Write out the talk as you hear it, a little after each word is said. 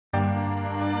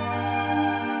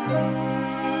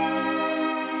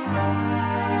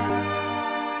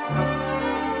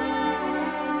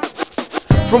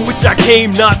From which I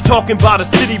came, not talking about a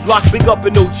city block, big up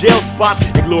in no jail spots,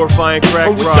 and glorifying crack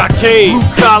rock. From which I came,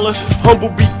 blue collar, humble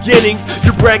beginnings.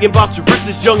 You're bragging about your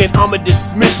riches, young, and I'ma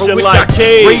dismiss you. From which I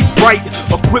came, raised right,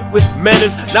 equipped with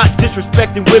manners, not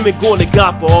disrespecting women, going to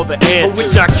God for all the answers. From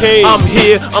which I came, I'm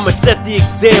here, I'ma set the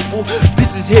example.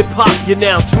 This is hip hop, you're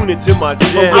now tuned into my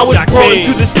jam. I was brought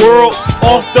into this world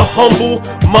off the humble.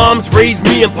 Moms raised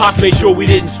me and pops made sure we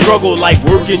didn't struggle, like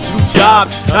working 2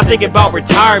 jobs, not thinking about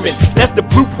retirement. That's the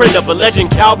blueprint of a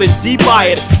legend, Calvin Z. By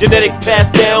it. Genetics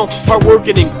passed down, hard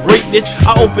working and greatness.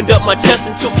 I opened up my chest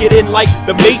and took it in like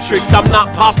the Matrix. I'm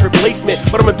not Pop's replacement,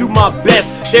 but I'ma do my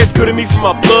best. There's good in me from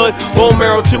my blood, bone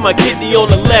marrow to my kidney on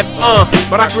the left,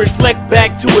 but I can reflect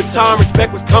back to a time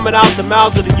respect was coming out the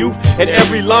mouths of the youth in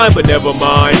every line. But never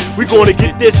mind, we gonna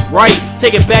get this right.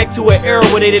 Take it back to an era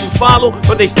where they didn't follow,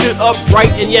 but they stood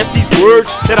upright. And yes, these words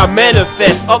that I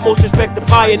manifest, utmost respect the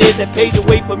pioneers that paved the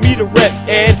way for me to rep.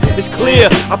 And it's clear,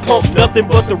 I pump nothing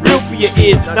but the real for your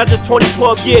ears. Not just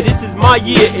 2012, yeah, this is my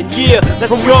year. And yeah, let's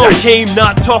go. From which I came,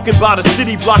 not talking about a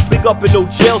city block, big up in no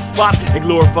jail spots, and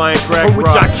glorifying crack rock. From which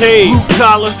I came, blue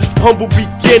collar, humble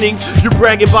beginnings. You're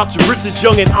bragging about your riches,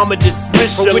 young, and I'ma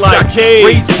dismiss you. From which I came,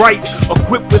 raised right,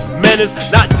 equipped with manners,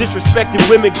 not disrespecting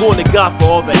women, going to God for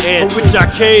all the answers. From which I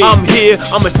came, I'm here,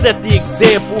 I'ma set the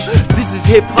example. This is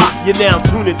hip hop, you're now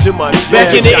tuned into my jam.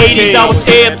 Back in the 80s, I was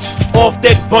amped off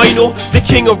that vinyl. The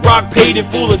king of rock, paid in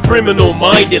full and criminal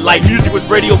minded. Like music was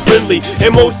radio friendly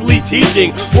and mostly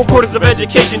teaching. 4/4 of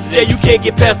education today, you can't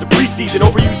get past the preseason.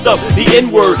 Overuse of the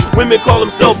N-word, women call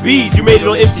themselves bees. You made it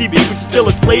on MTV, but you're still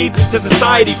a slave to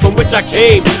society. From which I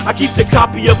came, I keep a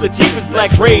copy of Latifah's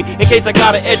Black Rain, in case I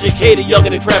gotta educate a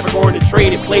youngin' in traffic or in the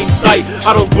train in plain sight.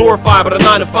 I don't glorify, but a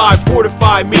 9 to 5, 4 to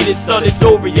 5, meaning son, it's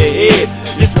over your head.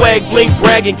 Your swag, bling,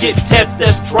 brag, and get taps,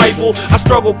 that's tribal. I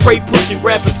struggle, pray, pushing,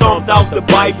 rapping songs out the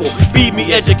Bible. Feed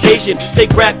me education,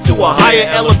 take rap to a higher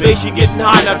elevation. Getting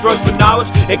high, not drugs but knowledge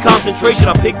and concentration.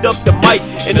 I picked up the mic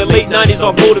in the late 90s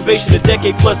off motivation. A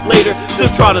decade plus later, still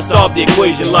trying to solve the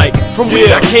equation like. From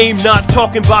which I came, not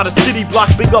talking about a city block,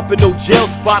 big up in no jail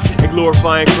spots, and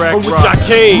glorifying crack rock. From which I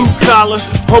came, blue collar,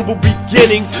 humble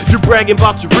beginnings. You're bragging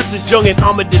about your riches, young, and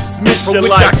I'ma dismiss you. From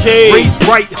which I came, raised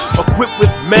right, equipped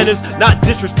with manners, not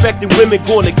disrespecting women,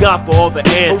 going to God for all the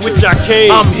answers. From which I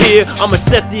came, I'm here, I'ma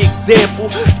set the example.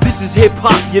 This is hip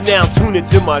hop, you're now tuned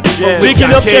into my jam.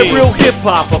 Picking up that real hip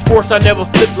hop, of course I never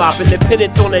flip flop.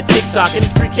 Independence on that TikTok,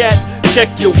 industry cats, check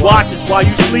your watches while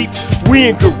you sleep. We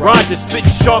in garages,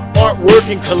 spitting sharp artwork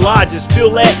and collages.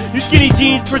 Feel that? You skinny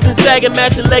jeans, prison sagging,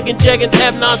 matching leg and jeggings,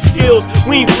 having our skills.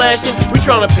 We ain't flashing, we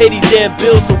trying to pay these damn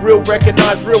bills. So real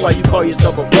recognize real while you call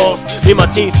yourself a boss. Me and my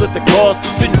team split the cost,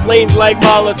 spitting flames like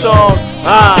Molotovs.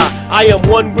 I am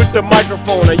one with the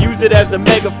microphone, I use it as a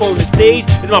megaphone. The stage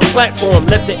is my platform,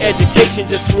 let the education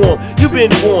just swarm. You've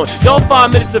been born, y'all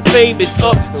 5 minutes of fame is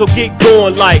up, so get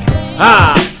going like,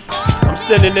 I'm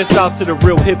sending this out to the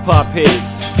real hip-hop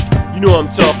heads. You know what I'm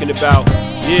talking about,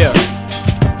 yeah.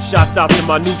 Shouts out to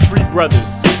my Nu-Treez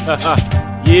brothers,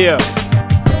 yeah.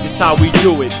 This how we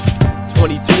do it,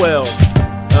 2012,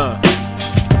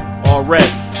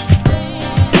 RST.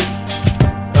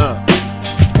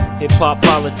 Hip-hop,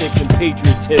 politics, and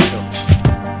patriotism.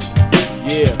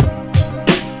 Yeah.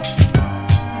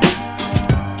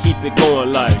 Keep it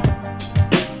going like.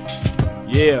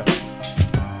 Yeah.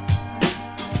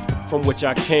 From which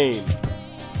I came.